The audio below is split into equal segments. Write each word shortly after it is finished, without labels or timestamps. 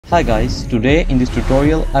Hi guys, today in this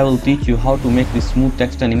tutorial I will teach you how to make these smooth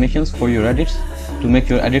text animations for your edits to make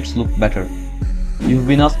your edits look better. You've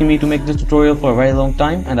been asking me to make this tutorial for a very long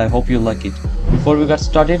time and I hope you like it. Before we get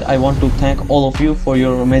started, I want to thank all of you for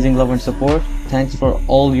your amazing love and support. Thanks for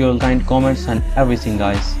all your kind comments and everything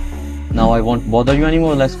guys. Now I won't bother you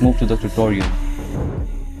anymore, let's move to the tutorial.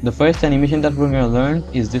 The first animation that we're going to learn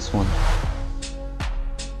is this one.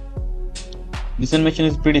 This animation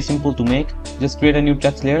is pretty simple to make. Just create a new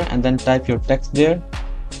text layer and then type your text there.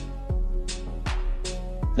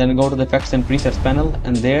 Then go to the effects and presets panel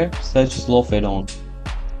and there search slow fade on.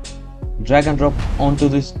 Drag and drop onto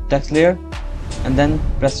this text layer and then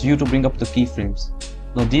press U to bring up the keyframes.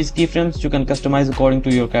 Now these keyframes you can customize according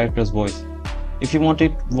to your character's voice. If you want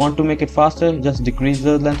to make it faster, just decrease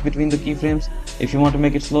the length between the keyframes. If you want to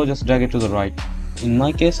make it slow, just drag it to the right. In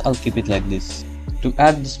my case, I'll keep it like this. To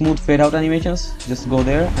add the smooth fade out animations, just go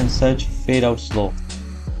there and search fade out slow.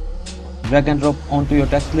 Drag and drop onto your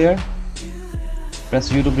text layer.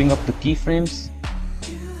 Press U to bring up the keyframes.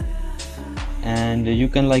 And you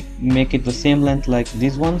can make it the same length like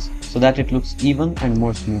these ones so that it looks even and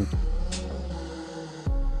more smooth.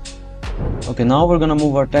 Okay, now we're gonna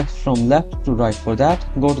move our text from left to right. For that,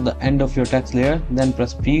 go to the end of your text layer, then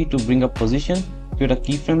press P to bring up position, create a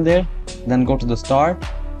keyframe there, then go to the start,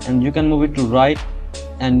 and you can move it to right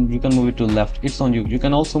and you can move it to left. It's on you. You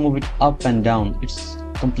can also move it up and down. It's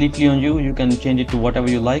completely on you. You can change it to whatever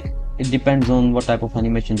you like. It depends on what type of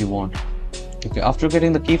animation you want. Okay, after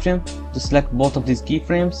getting the keyframe, just select both of these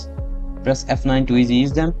keyframes, press F9 to easy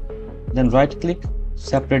ease them, then right click,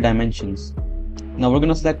 separate dimensions. Now we're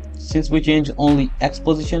gonna select, since we changed only X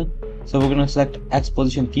position, so we're gonna select X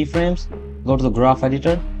position keyframes, go to the graph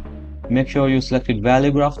editor, make sure you selected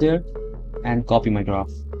value graph there, and copy my graph.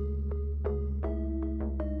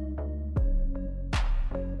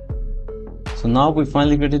 So now we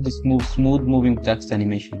finally created this smooth moving text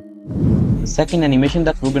animation. The second animation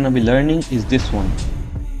that we're gonna be learning is this one.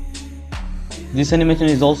 This animation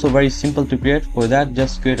is also very simple to create. For that,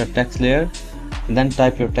 just create a text layer and then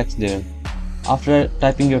type your text there. After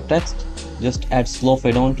typing your text, just add slow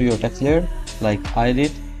fade on to your text layer like I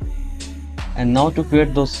did. And now to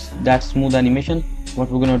create that smooth animation, what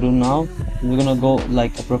we're gonna do now, we're gonna go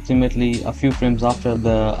approximately a few frames after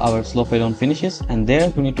our slow fade on finishes, and there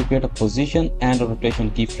we need to create a position and a rotation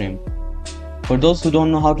keyframe. For those who don't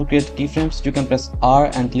know how to create keyframes, you can press R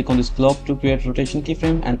and click on this clock to create rotation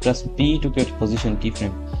keyframe and press P to create position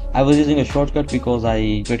keyframe. I was using a shortcut because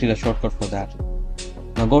I created a shortcut for that.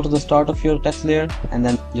 Now go to the start of your text layer and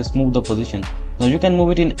then just move the position. Now you can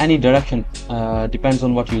move it in any direction, depends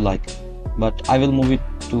on what you like. But I will move it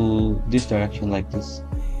to this direction like this.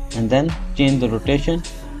 And then change the rotation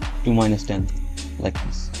to -10 like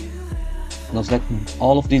this. Now select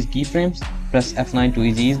all of these keyframes, press F9 to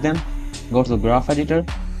easy ease them, go to the graph editor,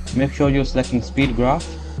 make sure you're selecting speed graph,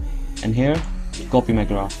 and here copy my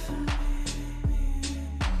graph.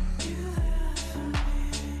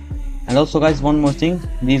 And also guys, one more thing,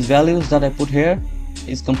 these values that I put here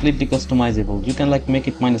is completely customizable. You can make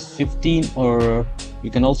it -15 or you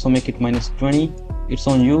can also make it -20. It's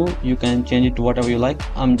on you. You can change it to whatever you like.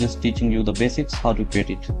 I'm just teaching you the basics how to create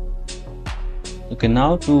it. Okay,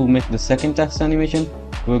 now to make the second text animation,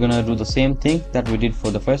 we're gonna do the same thing that we did for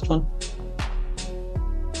the first one.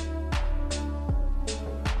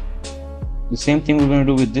 The same thing we're gonna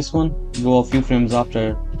do with this one. Go a few frames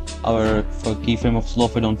after our keyframe of slow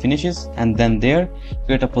fade on finishes, and then there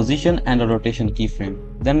create a position and a rotation keyframe.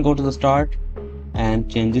 Then go to the start and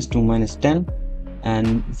change this to -10,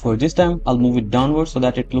 and for this time I'll move it downwards so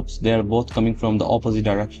that it looks they're both coming from the opposite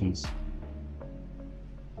directions.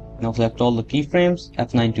 Now select all the keyframes,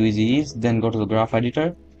 F9 to easy ease, then go to the graph editor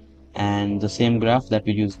and the same graph that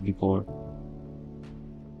we used before.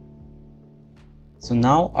 So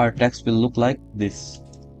now our text will look like this.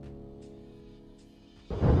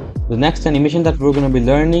 The next animation that we're going to be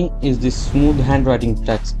learning is this smooth handwriting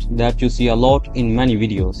text that you see a lot in many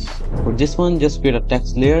videos. For this one, just create a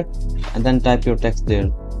text layer and then type your text there.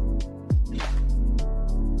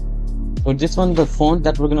 For this one, the font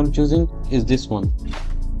that we're going to be choosing is this one.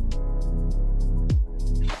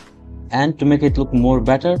 And to make it look more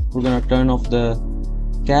better, we're going to turn off the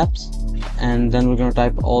caps and then we're going to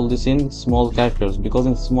type all this in small characters, because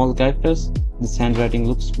in small characters this handwriting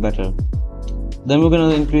looks better. Then we're going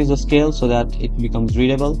to increase the scale so that it becomes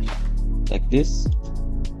readable like this.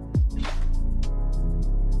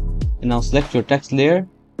 And now select your text layer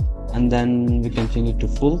and then we can change it to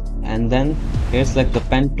full, and then here select the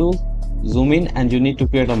pen tool, zoom in, and you need to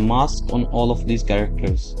create a mask on all of these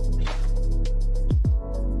characters.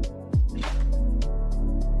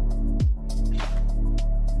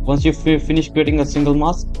 Once you finish creating a single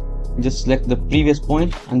mask, just select the previous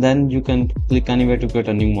point and then you can click anywhere to create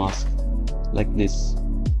a new mask, like this.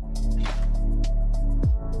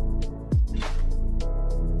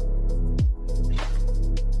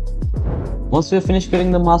 Once we have finished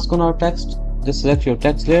creating the mask on our text, just select your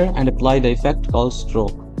text layer and apply the effect called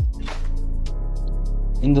stroke.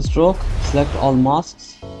 In the stroke, select all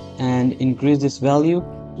masks and increase this value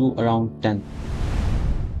to around 10.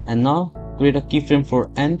 And now create a keyframe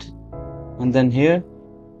for end, and then here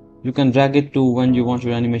you can drag it to when you want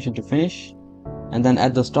your animation to finish, and then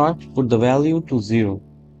at the start put the value to 0.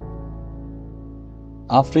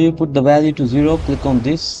 After you put the value to 0, click on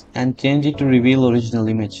this and change it to reveal original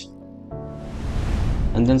image.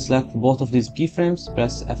 And then select both of these keyframes,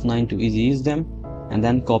 press F9 to easy ease them, and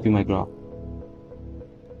then copy my graph.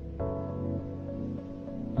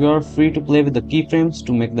 You are free to play with the keyframes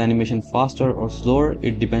to make the animation faster or slower.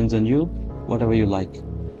 It depends on you, whatever you like.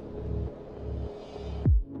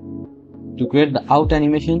 To create the out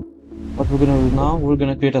animation, what we're gonna do now, we're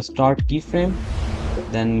gonna create a start keyframe,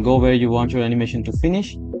 then go where you want your animation to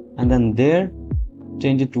finish, and then there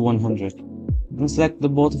change it to 100. Then select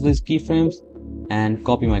both of these keyframes and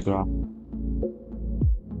copy my graph.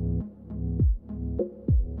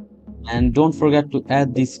 And don't forget to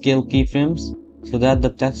add these scale keyframes so that the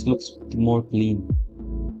text looks more clean.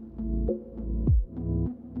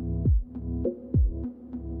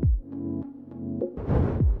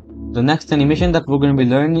 The next animation that we're going to be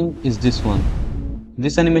learning is this one.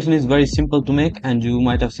 This animation is very simple to make, and you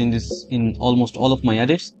might have seen this in almost all of my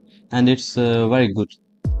edits, and it's very good.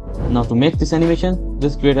 Now to make this animation,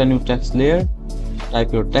 just create a new text layer,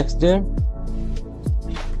 type your text there,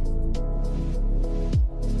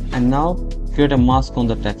 and now create a mask on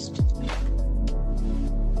the text.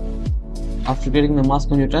 After creating the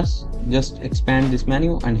mask on your text, just expand this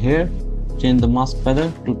menu and here change the mask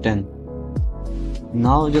feather to 10.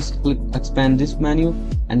 Now just expand this menu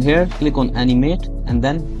and here click on animate and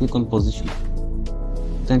then click on position.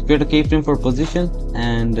 Then create a keyframe for position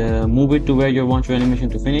and move it to where you want your animation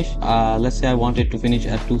to finish. Let's say I want it to finish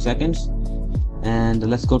at 2 seconds. And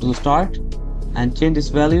let's go to the start and change this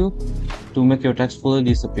value to make your text fully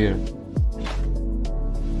disappear.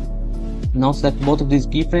 Now select both of these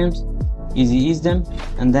keyframes, easy ease them,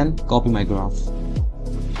 and then copy my graph.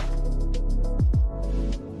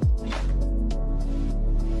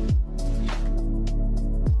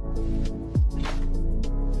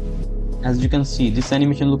 As you can see, this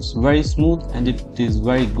animation looks very smooth and it is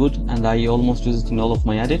very good, and I almost use it in all of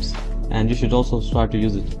my edits, and you should also start to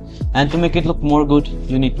use it. And to make it look more good,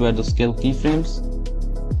 you need to add the scale keyframes.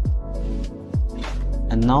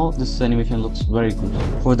 And now this animation looks very good.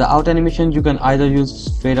 For the out animation, you can either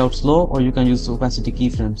use fade out slow or you can use opacity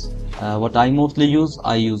keyframes. What I mostly use,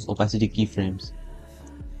 I use opacity keyframes.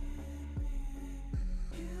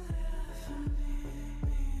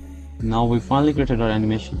 Now we finally created our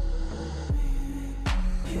animation.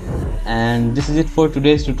 And this is it for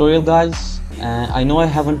today's tutorial, guys. I know I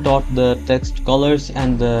haven't taught the text colors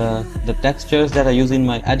and the textures that I use in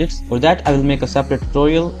my edits. For that I will make a separate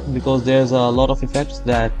tutorial because there's a lot of effects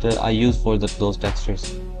that I use for those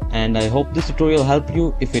textures. And I hope this tutorial helped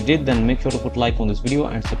you. If it did, then make sure to put like on this video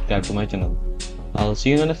and subscribe to my channel. I'll see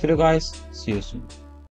you in the next video, guys. See you soon.